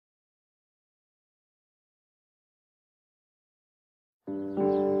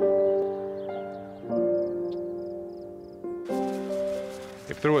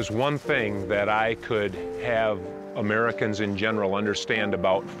If there was one thing that I could have Americans in general understand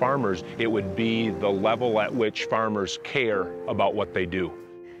about farmers, it would be the level at which farmers care about what they do.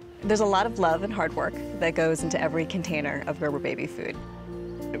 There's a lot of love and hard work that goes into every container of Gerber baby food.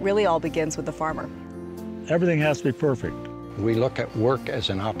 It really all begins with the farmer. Everything has to be perfect. We look at work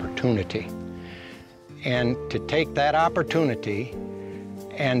as an opportunity. And to take that opportunity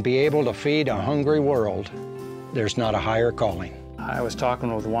and be able to feed a hungry world, there's not a higher calling. I was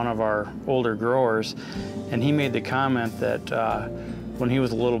talking with one of our older growers, and he made the comment that when he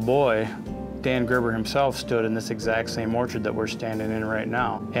was a little boy, Dan Gerber himself stood in this exact same orchard that we're standing in right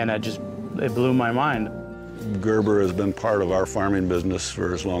now. And it blew my mind. Gerber has been part of our farming business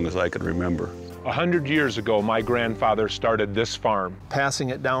for as long as I can remember. 100 years ago, my grandfather started this farm.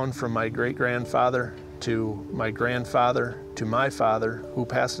 Passing it down from my great-grandfather to my grandfather to my father, who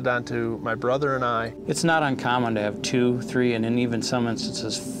passed it on to my brother and I. It's not uncommon to have 2, 3, and in even some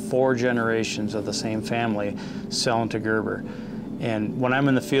instances 4 generations of the same family selling to Gerber. And when I'm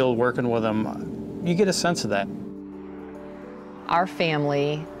in the field working with them, you get a sense of that. Our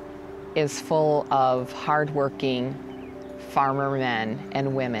family is full of hardworking farmer men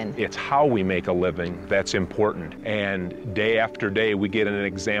and women. It's how we make a living that's important. And day after day, we get an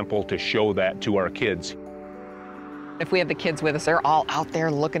example to show that to our kids. If we have the kids with us, they're all out there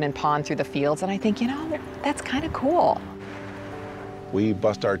looking and pawing through the fields, and I think, you know, that's kind of cool. We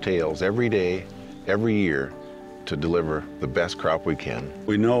bust our tails every day, every year, to deliver the best crop we can.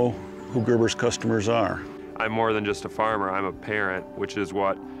 We know who Gerber's customers are. I'm more than just a farmer, I'm a parent, which is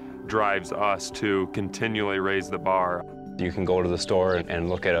what drives us to continually raise the bar. You can go to the store and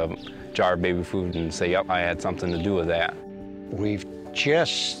look at a jar of baby food and say, yep, I had something to do with that. We've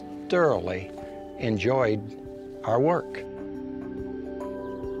just thoroughly enjoyed our work.